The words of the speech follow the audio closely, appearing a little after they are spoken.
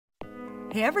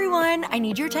Hey everyone, I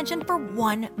need your attention for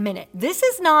 1 minute. This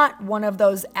is not one of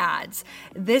those ads.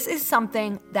 This is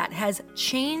something that has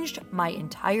changed my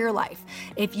entire life.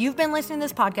 If you've been listening to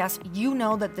this podcast, you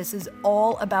know that this is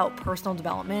all about personal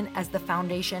development as the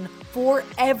foundation for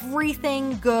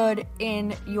everything good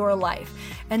in your life.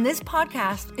 And this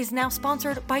podcast is now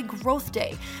sponsored by Growth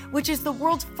Day, which is the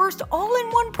world's first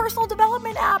all-in-one personal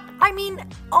development app. I mean,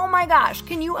 oh my gosh,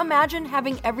 can you imagine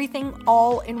having everything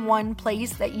all in one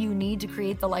place that you need to create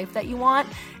the life that you want?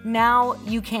 Now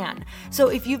you can. So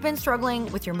if you've been struggling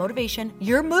with your motivation,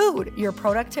 your mood, your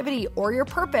productivity, or your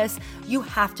purpose, you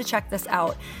have to check this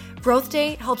out. Growth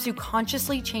Day helps you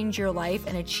consciously change your life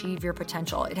and achieve your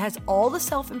potential. It has all the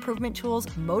self-improvement tools,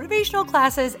 motivational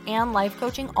classes, and life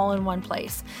coaching all in one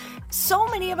place. So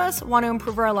many of us want to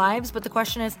improve our lives, but the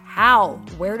question is how?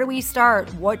 Where do we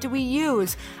start? What do we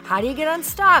use? How do you get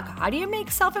unstuck? How do you make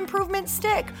self-improvement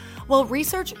stick? Well,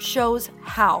 research shows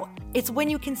how. It's when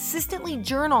you consistently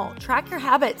journal, track your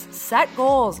habits, set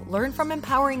goals, learn from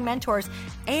empowering mentors,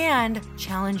 and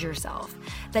challenge yourself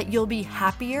that you'll be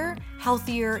happier,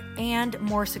 healthier, and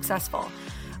more successful.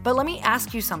 But let me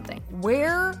ask you something.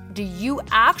 Where do you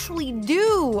actually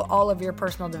do all of your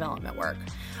personal development work?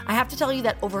 I have to tell you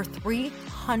that over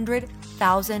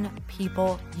 300,000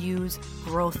 people use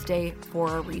Growth Day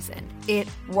for a reason. It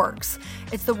works.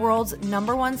 It's the world's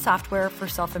 #1 software for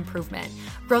self-improvement.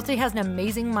 Growth Day has an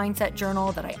amazing mindset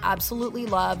journal that I absolutely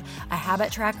love, a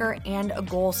habit tracker, and a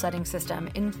goal-setting system.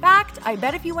 In fact, I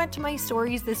bet if you went to my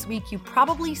stories this week, you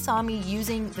probably saw me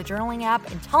using the journaling app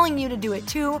and telling you to do it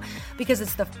too, because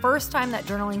it's the first time that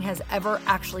journaling has ever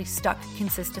actually stuck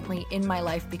consistently in my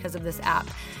life because of this app.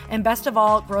 And best of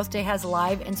all, Growth Day has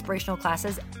live inspirational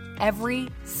classes every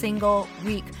single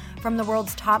week from the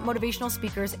world's top motivational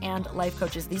speakers and life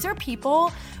coaches. These are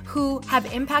people who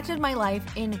have impacted my life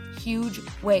in huge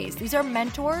ways. These are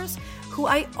mentors who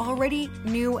I already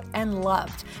knew and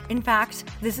loved. In fact,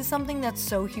 this is something that's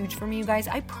so huge for me, you guys.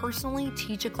 I personally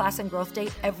teach a class in Growth Day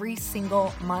every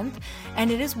single month,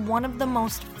 and it is one of the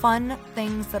most fun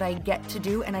things that I get to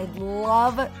do, and I'd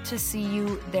love to see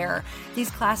you there.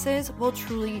 These classes will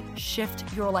truly shift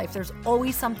your life. There's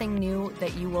always something new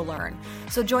that you will learn.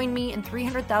 So join me and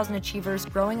 300,000 achievers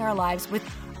growing our lives with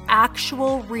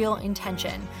actual real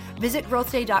intention. Visit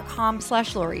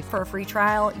growthday.com/Lori for a free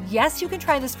trial. Yes, you can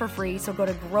try this for free. So go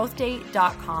to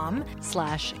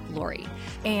growthday.com/Lori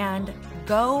and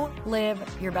go live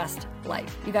your best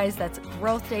life. You guys, that's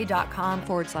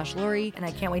growthday.com/Lori. And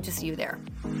I can't wait to see you there.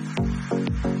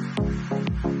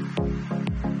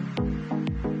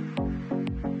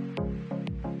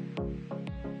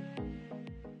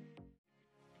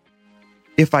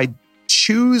 If I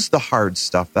choose the hard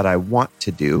stuff that I want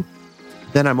to do,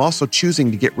 then I'm also choosing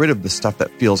to get rid of the stuff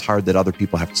that feels hard that other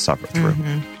people have to suffer through.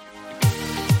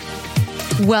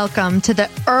 Welcome to the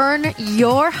Earn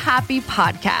Your Happy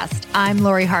podcast. I'm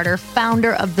Lori Harder,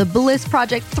 founder of The Bliss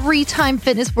Project, 3-time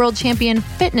fitness world champion,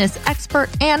 fitness expert,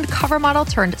 and cover model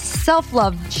turned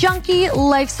self-love junkie,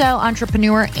 lifestyle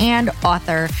entrepreneur, and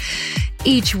author.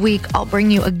 Each week, I'll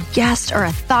bring you a guest or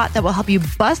a thought that will help you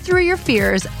bust through your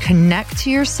fears, connect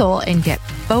to your soul, and get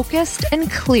focused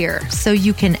and clear so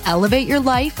you can elevate your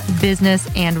life, business,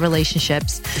 and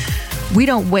relationships. We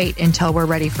don't wait until we're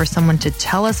ready for someone to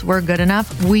tell us we're good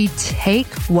enough. We take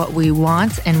what we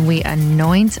want and we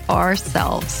anoint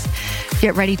ourselves.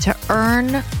 Get ready to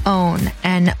earn, own,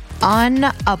 and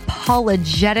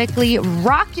unapologetically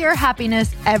rock your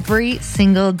happiness every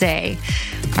single day.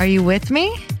 Are you with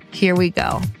me? Here we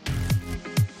go.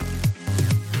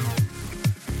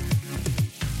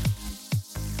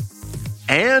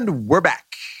 And we're back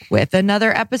with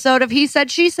another episode of He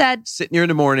Said, She Said. Sitting here in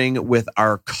the morning with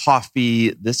our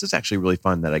coffee. This is actually really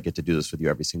fun that I get to do this with you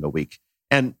every single week.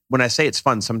 And when I say it's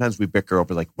fun, sometimes we bicker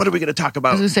over like, what are we going to talk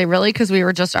about? I was going to say, really? Because we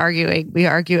were just arguing. We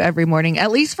argue every morning,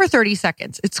 at least for 30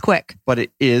 seconds. It's quick. But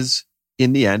it is,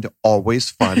 in the end, always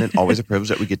fun and always a privilege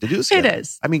that we get to do this together. It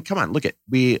is. I mean, come on, look at,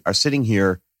 we are sitting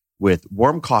here with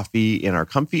warm coffee in our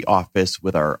comfy office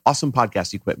with our awesome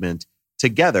podcast equipment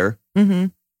together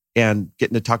and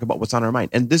getting to talk about what's on our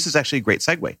mind. And this is actually a great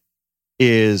segue,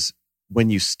 is when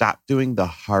you stop doing the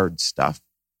hard stuff,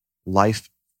 life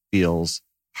feels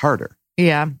harder.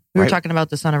 Yeah. We were talking about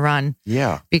this on a run.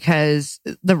 Yeah. Because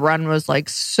the run was like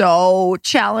so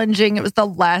challenging. It was the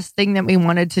last thing that we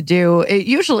wanted to do. It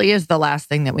usually is the last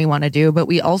thing that we want to do, but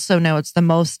we also know it's the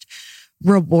most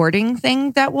rewarding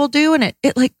thing that we'll do. And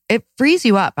it frees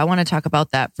you up. I want to talk about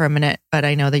that for a minute, but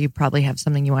I know that you probably have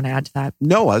something you want to add to that.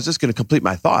 No, I was just going to complete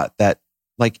my thought that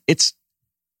like, it's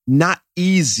not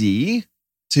easy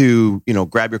to,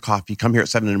 grab your coffee, come here at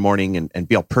 7 a.m. and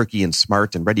be all perky and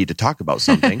smart and ready to talk about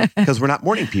something because we're not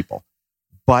morning people.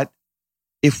 But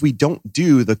if we don't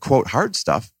do the quote hard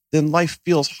stuff, then life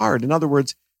feels hard. In other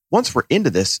words, once we're into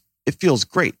this, it feels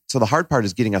great. So the hard part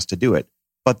is getting us to do it.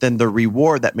 But then the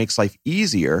reward that makes life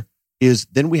easier is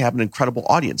then we have an incredible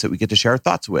audience that we get to share our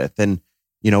thoughts with and,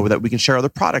 that we can share other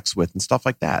products with and stuff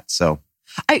like that. So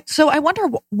I wonder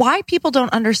why people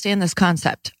don't understand this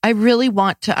concept. I really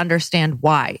want to understand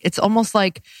why. It's almost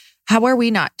like, how are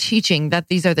we not teaching that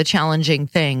these are the challenging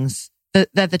things,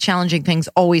 that the challenging things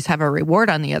always have a reward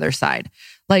on the other side?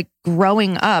 Like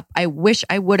growing up, I wish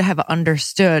I would have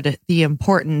understood the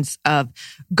importance of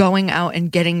going out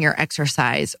and getting your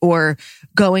exercise or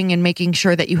going and making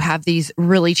sure that you have these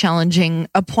really challenging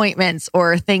appointments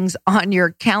or things on your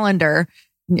calendar.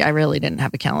 I really didn't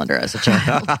have a calendar as a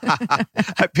child.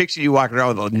 I picture you walking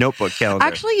around with a notebook calendar.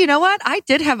 Actually, you know what? I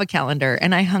did have a calendar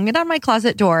and I hung it on my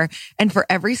closet door. And for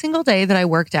every single day that I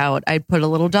worked out, I'd put a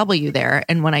little W there.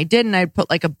 And when I didn't, I'd put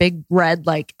like a big red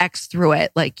X through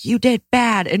it. Like, you did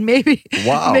bad. And maybe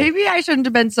I shouldn't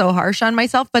have been so harsh on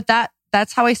myself. But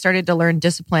that's how I started to learn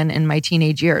discipline in my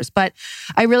teenage years. But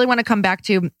I really want to come back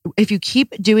to, if you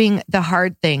keep doing the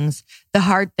hard things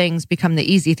become the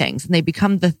easy things, and they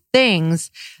become the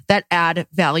things that add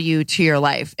value to your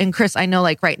life. And Chris, I know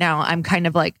right now I'm kind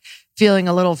of feeling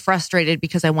a little frustrated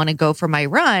because I want to go for my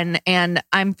run, and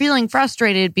I'm feeling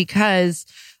frustrated because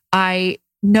I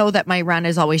know that my run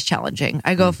is always challenging.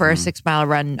 I go for a 6-mile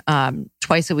run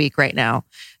twice a week right now.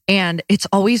 And it's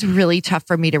always really tough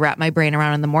for me to wrap my brain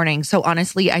around in the morning. So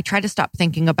honestly, I try to stop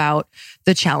thinking about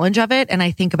the challenge of it. And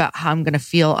I think about how I'm going to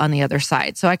feel on the other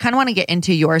side. So I kind of want to get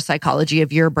into your psychology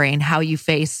of your brain, how you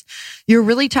face your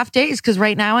really tough days. Because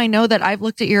right now I know that I've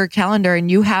looked at your calendar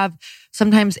and you have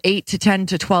sometimes 8 to 10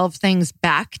 to 12 things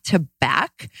back to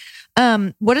back.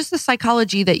 What is the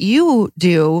psychology that you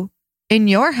do in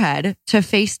your head to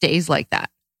face days like that?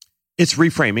 It's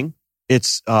reframing.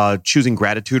 It's choosing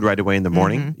gratitude right away in the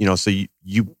morning. So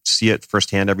you see it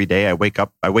firsthand every day.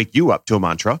 I wake you up to a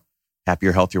mantra: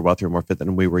 happier, healthier, wealthier, more fit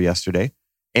than we were yesterday.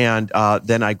 And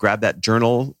then I grab that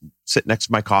journal, sit next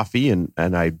to my coffee, and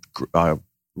I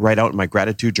write out in my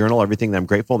gratitude journal everything that I'm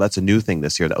grateful. That's a new thing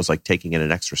this year. That was like taking it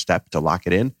an extra step to lock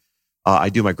it in. I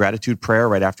do my gratitude prayer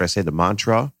right after I say the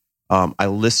mantra. I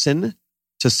listen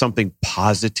to something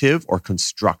positive or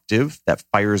constructive that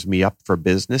fires me up for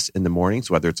business in the mornings,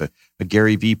 whether it's a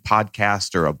Gary Vee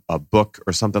podcast or a book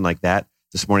or something like that.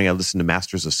 This morning, I listened to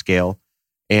Masters of Scale.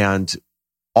 And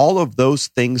all of those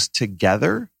things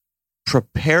together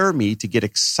prepare me to get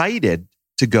excited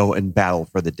to go and battle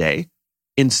for the day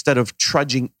instead of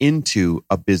trudging into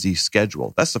a busy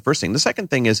schedule. That's the first thing. The second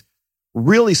thing is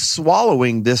really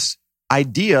swallowing this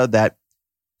idea that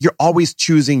you're always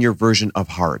choosing your version of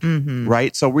hard,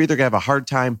 right? So we're either going to have a hard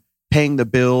time paying the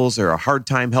bills or a hard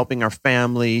time helping our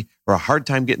family or a hard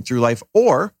time getting through life,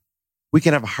 or we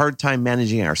can have a hard time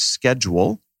managing our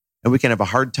schedule and we can have a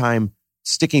hard time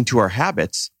sticking to our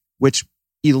habits, which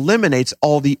eliminates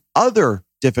all the other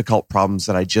difficult problems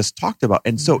that I just talked about.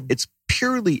 And so it's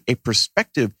purely a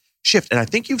perspective shift. And I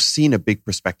think you've seen a big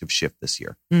perspective shift this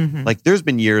year. There's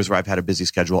been years where I've had a busy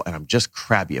schedule and I'm just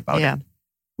crabby about it.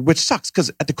 Which sucks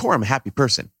because at the core, I'm a happy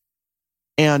person.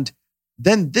 And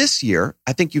then this year,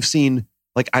 I think you've seen,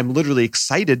 I'm literally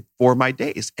excited for my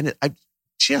days. And I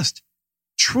just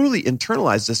truly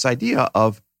internalized this idea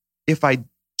of if I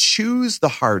choose the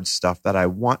hard stuff that I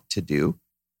want to do,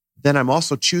 then I'm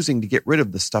also choosing to get rid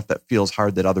of the stuff that feels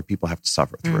hard that other people have to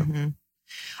suffer through.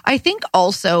 I think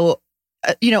also,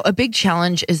 a big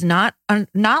challenge is not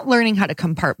learning how to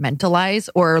compartmentalize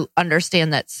or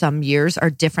understand that some years are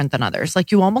different than others.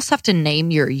 You almost have to name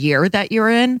your year that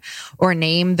you're in or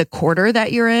name the quarter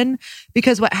that you're in,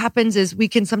 because what happens is we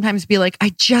can sometimes be like, I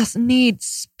just need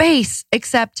space,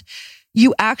 except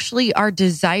you actually are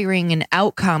desiring an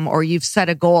outcome or you've set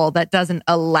a goal that doesn't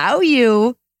allow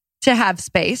you to have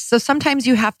space. So sometimes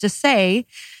you have to say,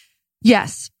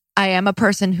 yes, I am a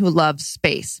person who loves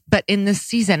space, but in this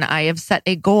season, I have set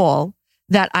a goal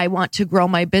that I want to grow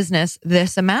my business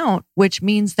this amount, which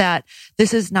means that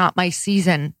this is not my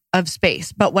season of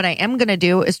space. But what I am going to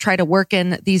do is try to work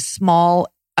in these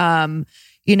small,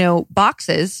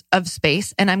 boxes of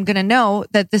space. And I'm going to know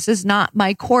that this is not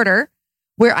my quarter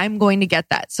where I'm going to get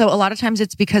that. So a lot of times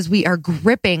it's because we are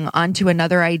gripping onto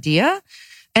another idea.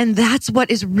 And that's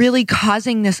what is really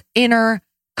causing this inner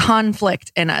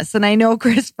conflict in us. And I know,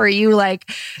 Chris, for you,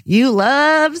 you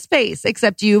love space,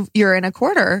 except you're in a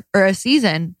quarter or a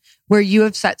season where you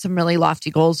have set some really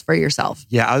lofty goals for yourself.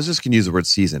 Yeah, I was just going to use the word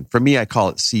season. For me, I call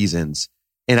it seasons.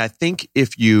 And I think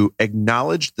if you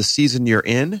acknowledge the season you're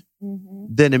in,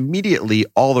 then immediately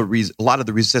a lot of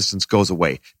the resistance goes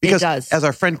away. Because as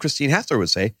our friend Christine Hassler would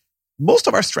say, most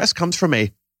of our stress comes from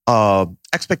a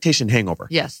expectation hangover.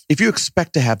 Yes. If you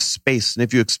expect to have space and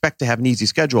if you expect to have an easy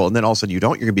schedule and then all of a sudden you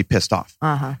don't, you're going to be pissed off.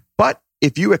 But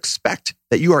if you expect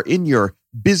that you are in your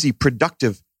busy,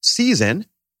 productive season,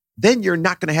 then you're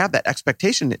not going to have that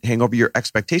expectation hangover. Your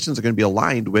expectations are going to be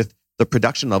aligned with the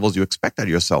production levels you expect out of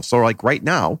yourself. So like right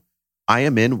now, I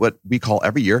am in what we call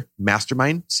every year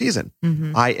mastermind season.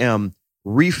 I am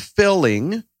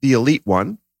refilling the Elite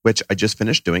one, which I just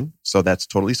finished doing. So that's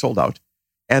totally sold out.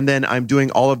 And then I'm doing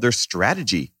all of their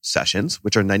strategy sessions,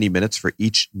 which are 90 minutes for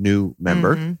each new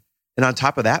member. And on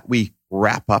top of that, we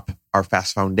wrap up our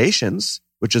Fast Foundations,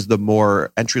 which is the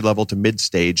more entry-level to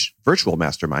mid-stage virtual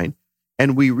mastermind.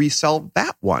 And we resell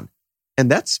that one. And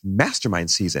that's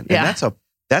mastermind season. And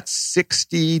that's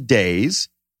 60 days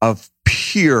of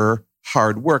pure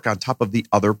hard work on top of the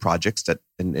other projects that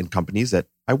and companies that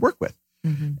I work with.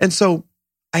 And so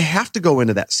I have to go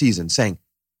into that season saying,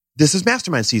 this is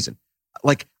mastermind season.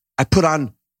 Like I put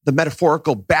on the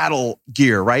metaphorical battle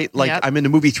gear, right? Like I'm in the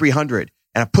movie 300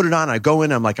 and I put it on, I go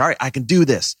in, I'm like, all right, I can do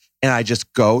this. And I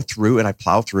just go through and I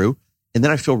plow through. And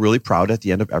then I feel really proud at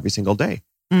the end of every single day.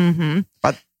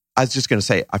 But I was just going to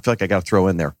say, I feel like I got to throw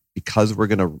in there because we're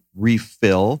going to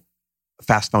refill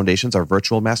Fast Foundations, our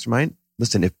virtual mastermind.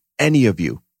 Listen, if any of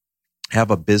you have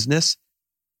a business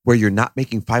where you're not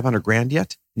making 500 grand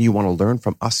yet and you want to learn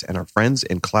from us and our friends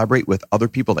and collaborate with other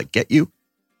people that get you,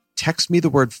 text me the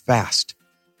word FAST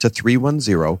to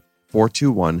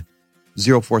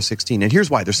 310-421-0416. And here's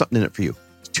why. There's something in it for you.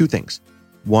 It's two things.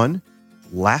 One,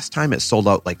 last time it sold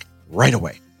out like right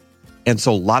away. And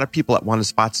so a lot of people that wanted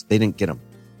spots, they didn't get them.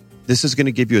 This is going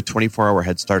to give you a 24-hour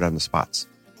head start on the spots.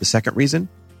 The second reason,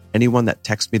 anyone that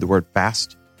texts me the word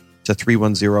FAST to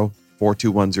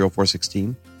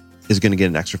 310-421-0416 is going to get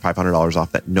an extra $500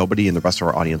 off that nobody in the rest of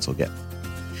our audience will get.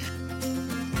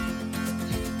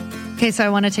 Okay, so I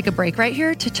want to take a break right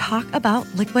here to talk about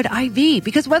Liquid IV,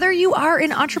 because whether you are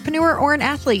an entrepreneur or an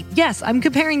athlete, yes, I'm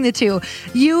comparing the two,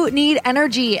 you need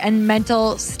energy and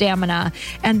mental stamina.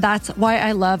 And that's why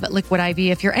I love Liquid IV.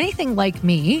 If you're anything like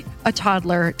me, a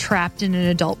toddler trapped in an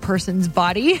adult person's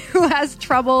body who has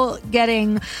trouble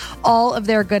getting all of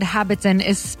their good habits in,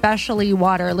 especially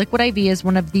water, Liquid IV is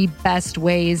one of the best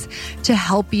ways to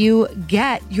help you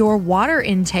get your water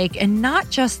intake. And not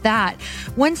just that,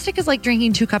 one stick is like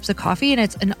drinking 2 cups of coffee, and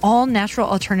it's an all-natural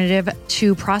alternative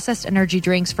to processed energy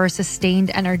drinks for a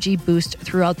sustained energy boost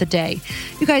throughout the day.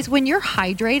 You guys, when you're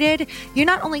hydrated, you're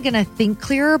not only going to think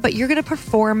clearer, but you're going to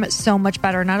perform so much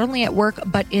better, not only at work,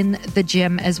 but in the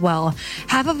gym as well.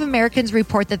 Half of Americans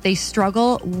report that they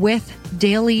struggle with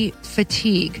daily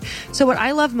fatigue. So what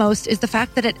I love most is the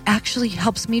fact that it actually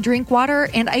helps me drink water,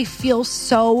 and I feel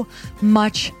so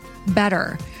much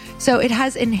better. So it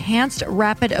has enhanced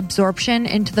rapid absorption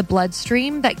into the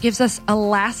bloodstream that gives us a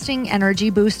lasting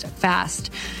energy boost fast.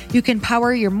 You can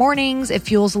power your mornings, it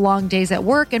fuels long days at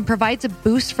work, and provides a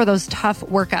boost for those tough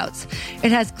workouts.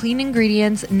 It has clean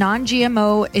ingredients,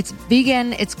 non-GMO, it's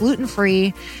vegan, it's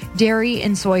gluten-free, dairy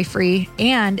and soy-free,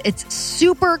 and it's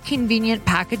super convenient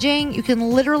packaging. You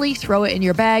can literally throw it in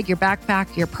your bag, your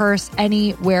backpack, your purse,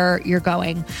 anywhere you're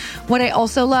going. What I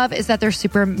also love is that they're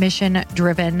super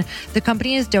mission-driven. The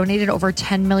company is donating over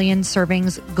 10 million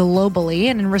servings globally.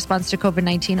 And in response to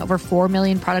COVID-19, over 4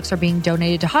 million products are being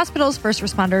donated to hospitals, first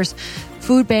responders,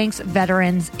 food banks,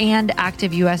 veterans, and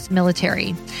active U.S.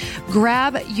 military.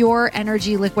 Grab your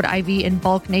Energy Liquid IV in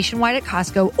bulk nationwide at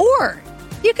Costco, or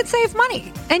you can save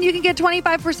money and you can get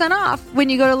 25% off when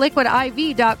you go to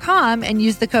liquidiv.com and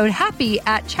use the code HAPPY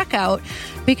at checkout,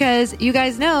 because you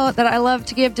guys know that I love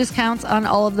to give discounts on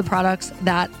all of the products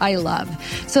that I love.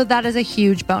 So that is a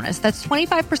huge bonus. That's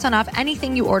 25% off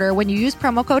anything you order when you use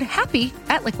promo code HAPPY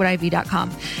at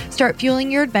liquidiv.com. Start fueling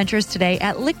your adventures today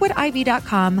at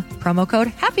liquidiv.com, promo code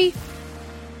HAPPY.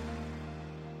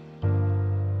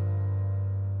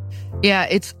 Yeah,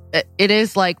 it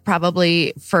is like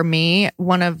probably for me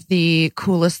one of the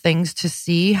coolest things to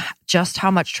see just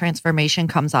how much transformation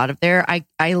comes out of there.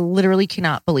 I literally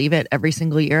cannot believe it every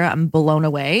single year. I'm blown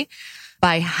away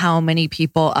by how many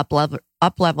people up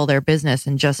level their business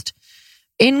and just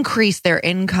increase their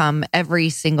income every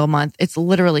single month. It's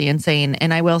literally insane.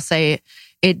 And I will say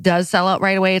it does sell out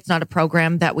right away. It's not a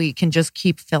program that we can just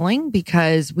keep filling,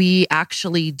 because we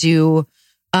actually do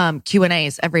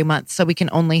Q&As every month. So we can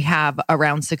only have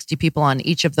around 60 people on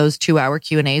each of those 2-hour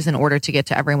Q&As in order to get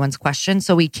to everyone's questions.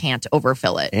 So we can't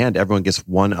overfill it. And everyone gets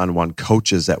one-on-one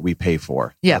coaches that we pay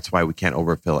for. Yeah. That's why we can't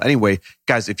overfill. Anyway,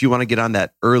 guys, if you want to get on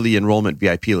that early enrollment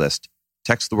VIP list,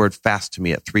 text the word FAST to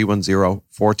me at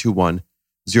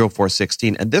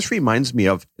 310-421-0416. And this reminds me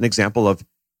of an example of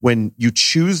when you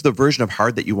choose the version of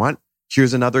hard that you want.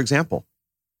 Here's another example.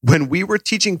 When we were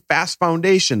teaching Fast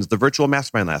Foundations, the virtual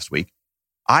mastermind last week,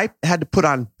 I had to put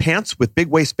on pants with big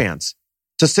waistbands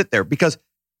to sit there because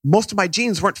most of my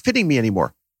jeans weren't fitting me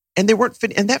anymore. And they weren't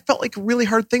fitting. And that felt like a really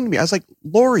hard thing to me. I was like,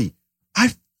 Lori, I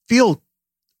feel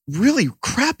really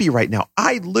crappy right now.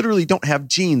 I literally don't have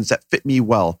jeans that fit me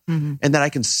well and that I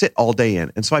can sit all day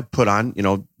in. And so I put on,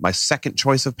 my second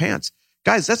choice of pants.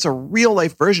 Guys, that's a real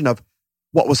life version of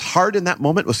what was hard in that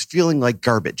moment was feeling like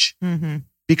garbage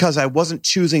because I wasn't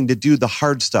choosing to do the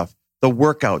hard stuff, the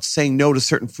workouts, saying no to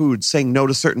certain foods, saying no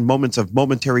to certain moments of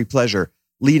momentary pleasure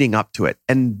leading up to it.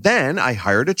 And then I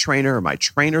hired a trainer. My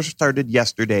trainer started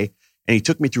yesterday and he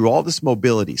took me through all this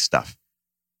mobility stuff.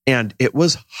 And it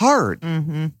was hard.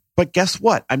 But guess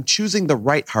what? I'm choosing the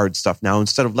right hard stuff now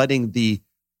instead of letting the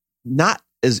not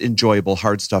as enjoyable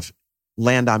hard stuff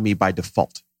land on me by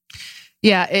default.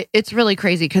 Yeah, it's really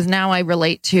crazy because now I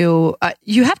relate to,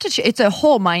 you have to, it's a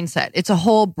whole mindset. It's a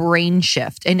whole brain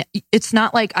shift. And it's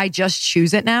not like I just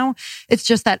choose it now. It's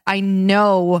just that I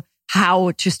know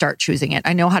how to start choosing it.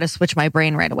 I know how to switch my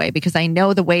brain right away because I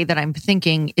know the way that I'm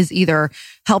thinking is either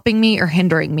helping me or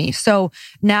hindering me. So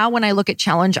now when I look at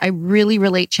challenge, I really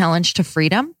relate challenge to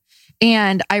freedom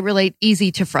and I relate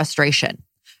easy to frustration.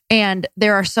 And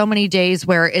there are so many days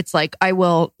where it's like, I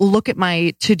will look at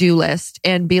my to-do list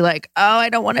and be like, oh, I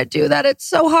don't want to do that. It's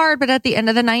so hard. But at the end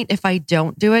of the night, if I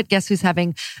don't do it, guess who's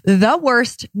having the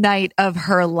worst night of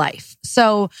her life?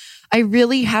 So I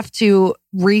really have to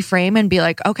reframe and be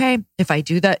like, okay, if I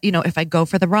do that, if I go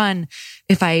for the run,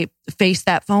 if I face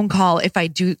that phone call, if I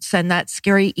do send that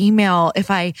scary email,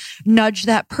 if I nudge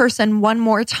that person one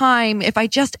more time, if I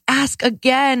just ask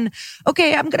again,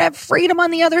 okay, I'm going to have freedom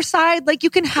on the other side. Like you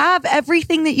can have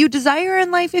everything that you desire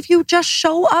in life if you just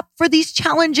show up for these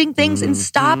challenging things and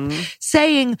stop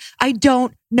saying, I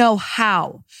don't know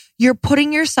how. You're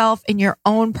putting yourself in your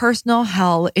own personal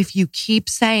hell if you keep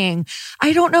saying,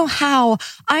 I don't know how,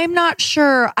 I'm not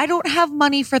sure, I don't have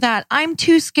money for that, I'm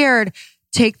too scared.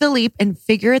 Take the leap and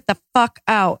figure it the fuck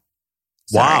out.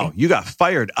 Sorry. Wow, you got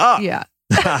fired up. Yeah.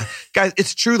 Guys,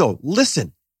 it's true though.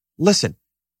 Listen.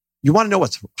 You want to know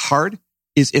what's hard?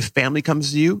 Is if family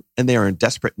comes to you and they are in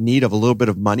desperate need of a little bit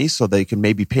of money so they can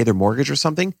maybe pay their mortgage or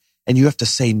something, and you have to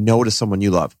say no to someone you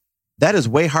love. That is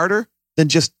way harder than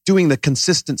just doing the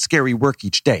consistent, scary work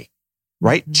each day,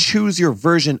 right? Choose your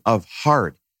version of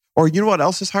hard. Or you know what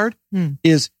else is hard?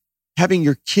 Is having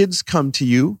your kids come to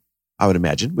you, I would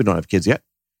imagine, we don't have kids yet,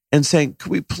 and saying, can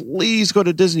we please go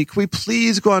to Disney? Can we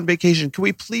please go on vacation? Can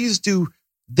we please do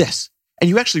this? And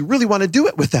you actually really want to do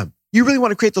it with them. You really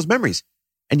want to create those memories.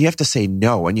 And you have to say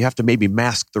no, and you have to maybe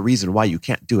mask the reason why you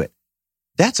can't do it.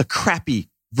 That's a crappy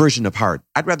version of hard.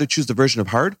 I'd rather choose the version of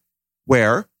hard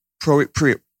where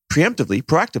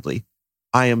proactively,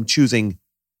 I am choosing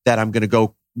that I'm going to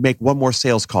go make one more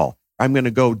sales call. I'm going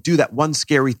to go do that one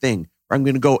scary thing, or I'm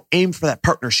going to go aim for that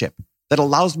partnership that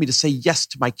allows me to say yes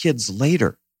to my kids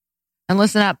later. And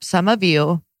listen up, some of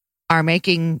you are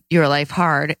making your life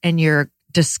hard and you're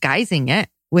disguising it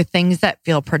with things that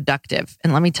feel productive.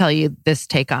 And let me tell you this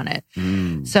take on it.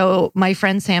 So my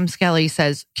friend Sam Skelly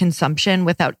says consumption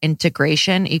without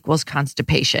integration equals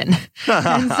constipation.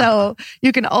 And so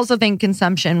you can also think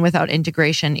consumption without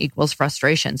integration equals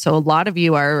frustration. So a lot of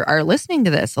you are listening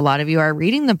to this. A lot of you are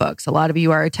reading the books. A lot of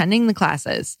you are attending the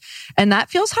classes. And that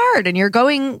feels hard. And you're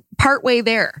going partway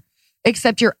there.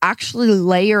 Except you're actually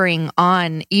layering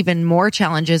on even more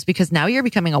challenges because now you're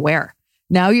becoming aware.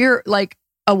 Now you're like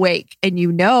awake and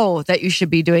you know that you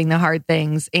should be doing the hard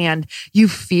things and you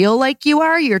feel like you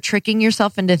are. You're tricking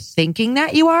yourself into thinking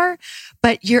that you are,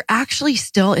 but you're actually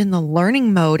still in the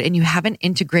learning mode and you haven't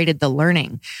integrated the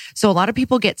learning. So a lot of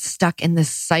people get stuck in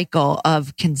this cycle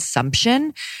of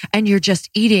consumption and you're just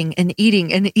eating and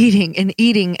eating and eating and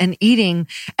eating and eating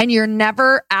and you're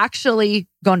never actually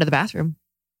going to the bathroom.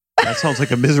 That sounds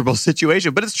like a miserable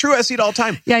situation, but it's true. I see it all the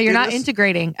time. Yeah, you're not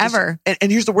integrating ever.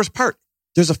 And here's the worst part.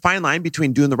 There's a fine line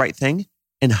between doing the right thing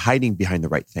and hiding behind the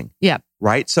right thing. Yeah.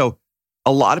 Right? So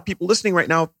a lot of people listening right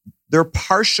now, they're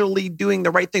partially doing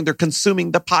the right thing. They're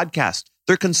consuming the podcast.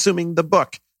 They're consuming the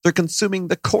book. They're consuming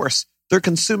the course. They're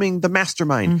consuming the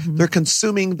mastermind. They're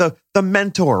consuming the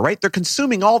mentor, right? They're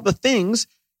consuming all the things.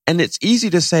 And it's easy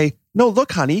to say, no,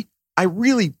 look, honey, I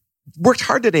really worked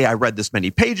hard today. I read this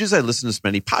many pages. I listened to this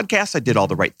many podcasts. I did all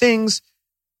the right things.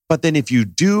 But then if you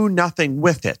do nothing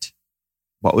with it,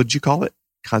 what would you call it?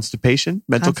 Constipation?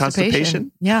 Mental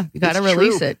constipation? Yeah, you got to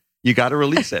release it. You got to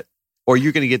release it. or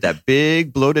you're going to get that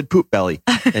big bloated poop belly.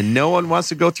 And no one wants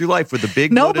to go through life with a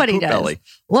big bloated poop belly.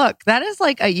 Look, that is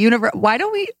like why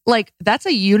don't we, like, that's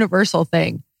a universal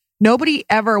thing. Nobody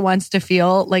ever wants to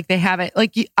feel like they haven't,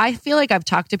 like, I feel like I've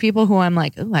talked to people who I'm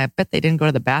like, oh, I bet they didn't go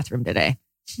to the bathroom today.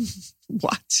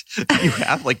 What? You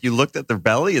have? Like, you looked at their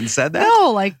belly and said that?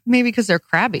 No, like maybe because they're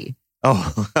crabby.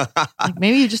 Oh. Like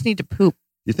maybe you just need to poop.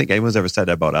 You think anyone's ever said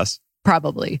that about us?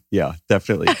 Probably. Yeah,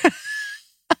 definitely. All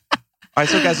right,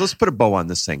 so guys, let's put a bow on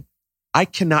this thing. I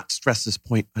cannot stress this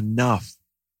point enough.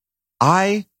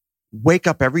 I wake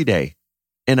up every day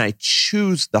and I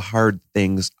choose the hard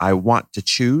things I want to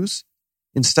choose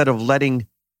instead of letting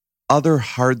other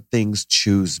hard things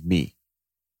choose me.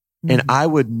 Mm-hmm. And I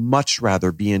would much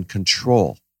rather be in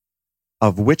control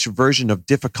of which version of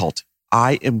difficult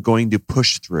I am going to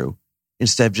push through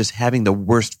instead of just having the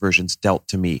worst versions dealt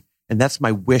to me. And that's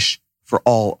my wish for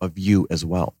all of you as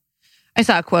well. I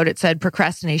saw a quote. It said,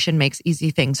 procrastination makes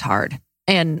easy things hard.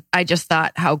 And I just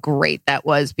thought how great that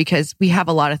was, because we have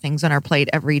a lot of things on our plate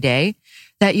every day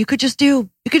that you could just do.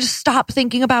 You could just stop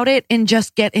thinking about it and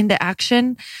just get into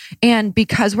action. And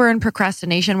because we're in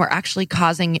procrastination, we're actually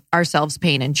causing ourselves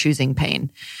pain and choosing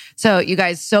pain. So you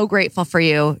guys, so grateful for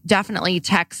you. Definitely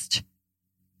text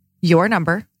your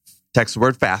number. Text the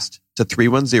word FAST to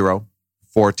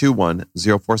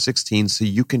 310-421-0416 so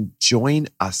you can join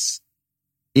us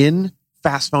in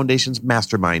Fast Foundations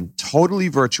Mastermind, totally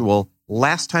virtual.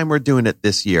 Last time we're doing it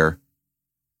this year.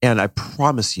 And I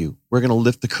promise you, we're going to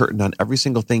lift the curtain on every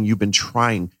single thing you've been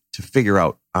trying to figure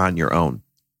out on your own.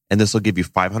 And this will give you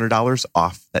 $500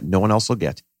 off that no one else will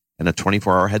get, and a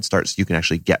 24-hour head start so you can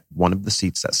actually get one of the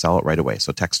seats that sell it right away.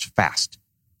 So text FAST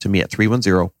to me at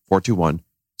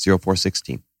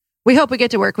 310-421-0416. We hope we get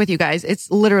to work with you guys.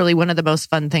 It's literally one of the most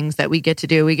fun things that we get to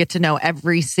do. We get to know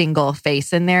every single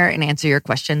face in there and answer your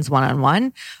questions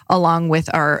one-on-one, along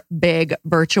with our big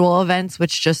virtual events,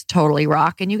 which just totally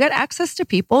rock. And you get access to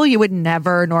people you would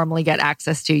never normally get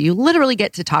access to. You literally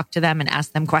get to talk to them and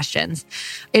ask them questions.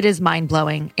 It is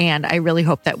mind-blowing, and I really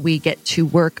hope that we get to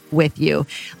work with you.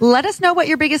 Let us know what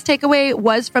your biggest takeaway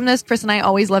was from this. Chris and I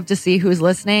always love to see who's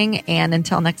listening. And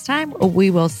until next time,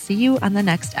 we will see you on the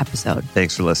next episode.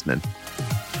 Thanks for listening.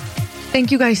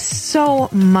 Thank you guys so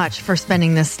much for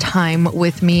spending this time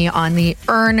with me on the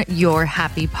Earn Your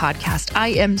Happy podcast. I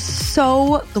am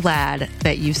so glad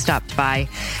that you stopped by.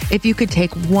 If you could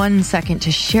take 1 second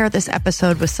to share this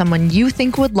episode with someone you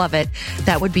think would love it,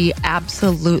 that would be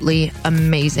absolutely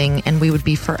amazing, and we would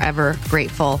be forever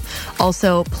grateful.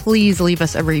 Also, please leave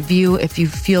us a review if you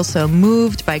feel so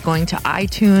moved by going to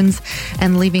iTunes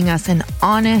and leaving us an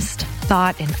honest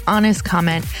thought, an honest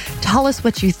comment. Tell us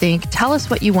what you think. Tell us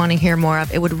what you want to hear more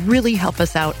of. It would really help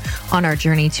us out on our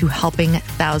journey to helping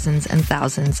thousands and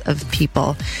thousands of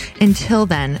people. Until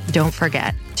then, don't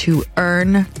forget to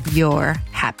earn your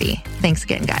happy. Thanks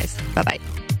again, guys. Bye-bye.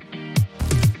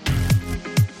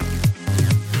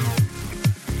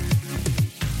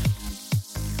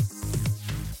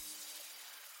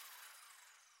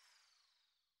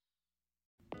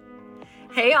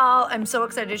 Hey y'all, I'm so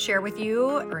excited to share with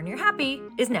you Earn Your Happy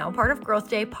is now part of Growth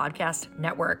Day Podcast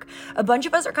Network. A bunch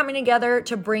of us are coming together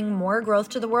to bring more growth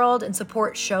to the world and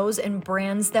support shows and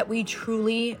brands that we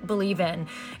truly believe in.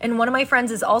 And one of my friends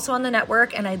is also on the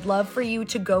network, and I'd love for you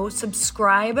to go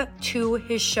subscribe to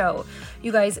his show.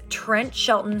 You guys, Trent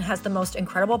Shelton has the most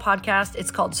incredible podcast. It's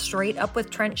called Straight Up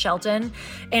with Trent Shelton,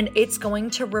 and it's going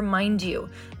to remind you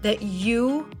that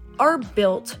you are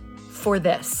built for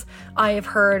this. I have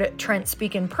heard Trent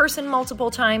speak in person multiple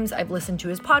times. I've listened to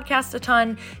his podcast a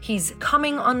ton. He's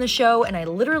coming on the show, and I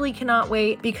literally cannot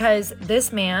wait because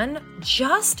this man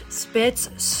just spits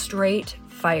straight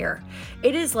fire.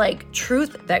 It is like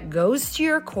truth that goes to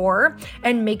your core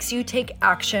and makes you take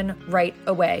action right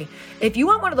away. If you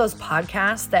want one of those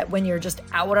podcasts that when you're just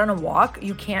out on a walk,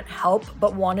 you can't help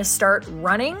but want to start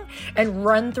running and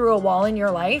run through a wall in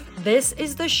your life, this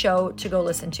is the show to go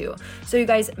listen to. So you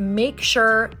guys, make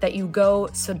sure that you go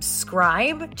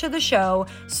subscribe to the show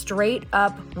Straight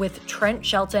Up with Trent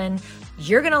Shelton.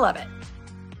 You're going to love it.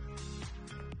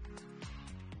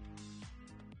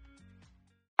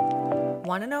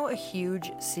 Want to know a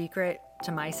huge secret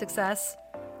to my success?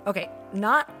 Okay,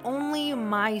 not only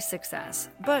my success,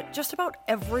 but just about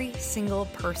every single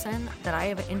person that I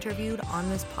have interviewed on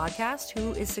this podcast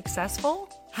who is successful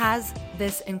has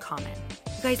this in common.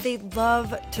 You guys, they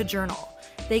love to journal.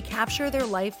 They capture their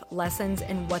life lessons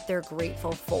and what they're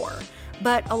grateful for.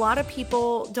 But a lot of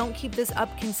people don't keep this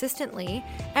up consistently.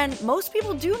 And most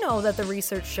people do know that the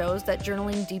research shows that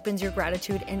journaling deepens your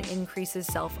gratitude and increases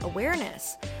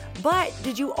self-awareness. But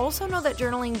did you also know that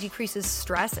journaling decreases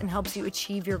stress and helps you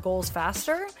achieve your goals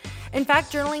faster? In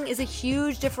fact, journaling is a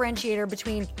huge differentiator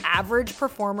between average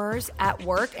performers at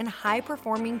work and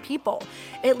high-performing people.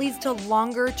 It leads to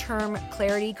longer-term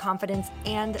clarity, confidence,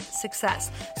 and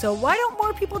success. So why don't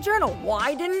more people journal?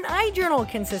 Why didn't I journal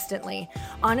consistently?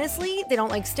 Honestly, they don't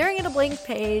like staring at a blank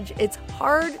page. It's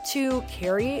hard to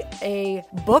carry a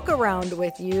book around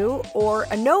with you or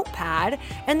a notepad,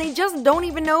 and they just don't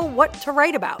even know what to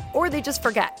write about, or they just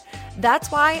forget.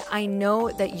 That's why I know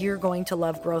that you're going to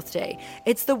love Growth Day.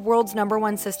 It's the world's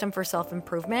 #1 system for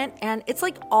self-improvement, and it's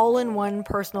like all-in-one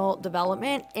personal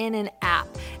development in an app.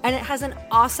 And it has an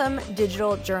awesome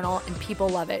digital journal, and people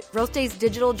love it. Growth Day's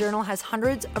digital journal has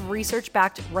hundreds of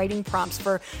research-backed writing prompts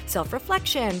for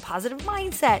self-reflection, positive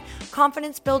mindset,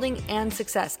 confidence building, and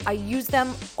success. I use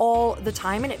them all the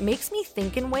time, and it makes me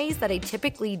think in ways that I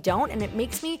typically don't, and it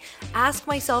makes me ask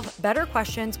myself better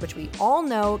questions, which we all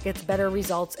know gets better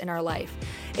results in our life.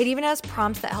 It even has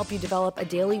prompts that help you develop a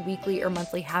daily, weekly, or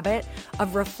monthly habit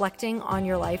of reflecting on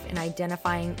your life and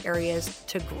identifying areas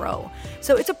to grow.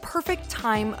 So it's a perfect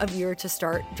time of year to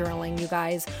start journaling, you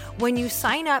guys. When you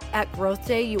sign up at Growth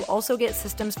Day, you also get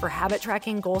systems for habit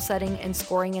tracking, goal setting, and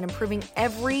scoring, and improving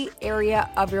every area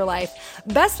of your life.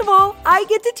 Best of all, I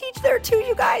get to teach there too,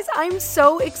 you guys. I'm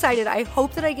so excited. I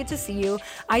hope that I get to see you.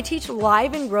 I teach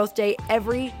live in Growth Day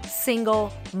every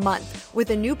single month with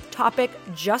a new topic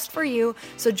just for you.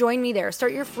 So join me there.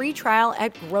 Start your free trial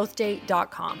at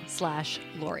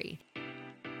growthday.com/Lori.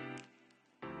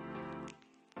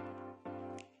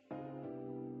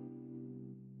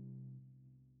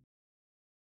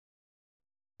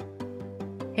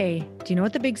 Hey, do you know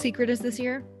what the big secret is this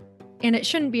year? And it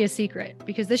shouldn't be a secret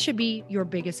because this should be your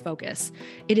biggest focus.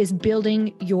 It is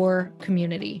building your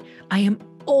community. I am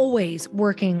always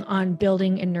working on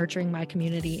building and nurturing my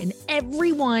community, and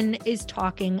everyone is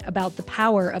talking about the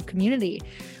power of community.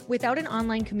 Without an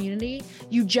online community,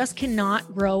 you just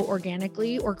cannot grow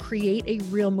organically or create a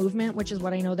real movement, which is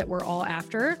what I know that we're all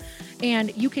after.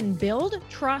 And you can build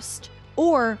trust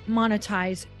or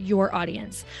monetize your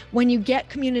audience. When you get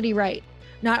community right,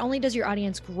 not only does your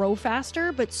audience grow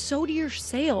faster, but so do your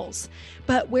sales.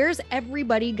 But where's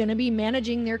everybody going to be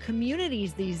managing their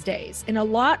communities these days? And a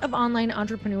lot of online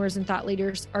entrepreneurs and thought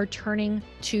leaders are turning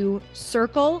to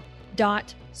Circle.so.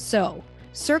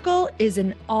 Circle is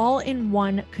an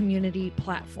all-in-one community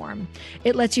platform.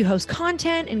 It lets you host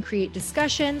content and create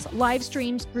discussions, live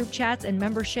streams, group chats, and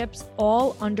memberships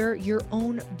all under your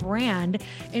own brand.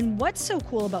 And what's so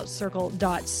cool about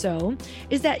Circle.so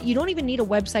is that you don't even need a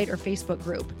website or Facebook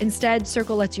group. Instead,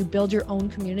 Circle lets you build your own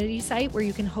community site where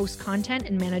you can host content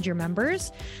and manage your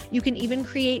members. You can even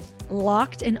create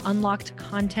locked and unlocked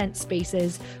content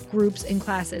spaces, groups, and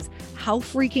classes. How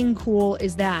freaking cool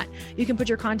is that? You can put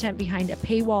your content behind a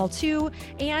paywall too,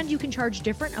 and you can charge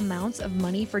different amounts of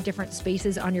money for different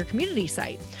spaces on your community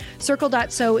site.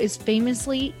 Circle.so is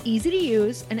famously easy to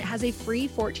use, and it has a free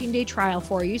 14-day trial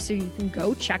for you, so you can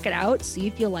go check it out, see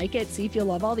if you like it, see if you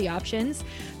love all the options.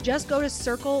 Just go to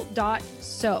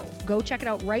Circle.so. Go check it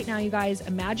out right now, you guys.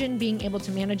 Imagine being able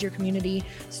to manage your community,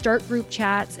 start group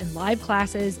chats and live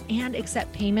classes, and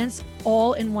accept payments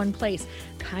all in one place.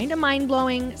 Kind of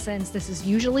mind-blowing since this is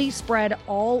usually spread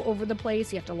all over the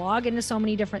place. You have to log into so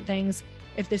many different things.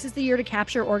 If this is the year to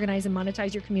capture, organize, and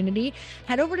monetize your community,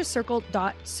 head over to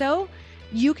Circle.so.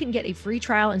 You can get a free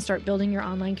trial and start building your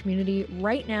online community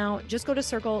right now. Just go to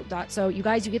Circle.so. You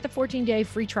guys, you get the 14-day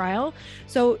free trial.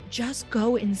 So just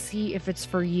go and see if it's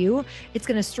for you. It's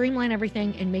going to streamline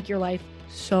everything and make your life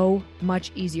so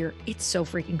much easier. It's so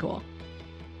freaking cool.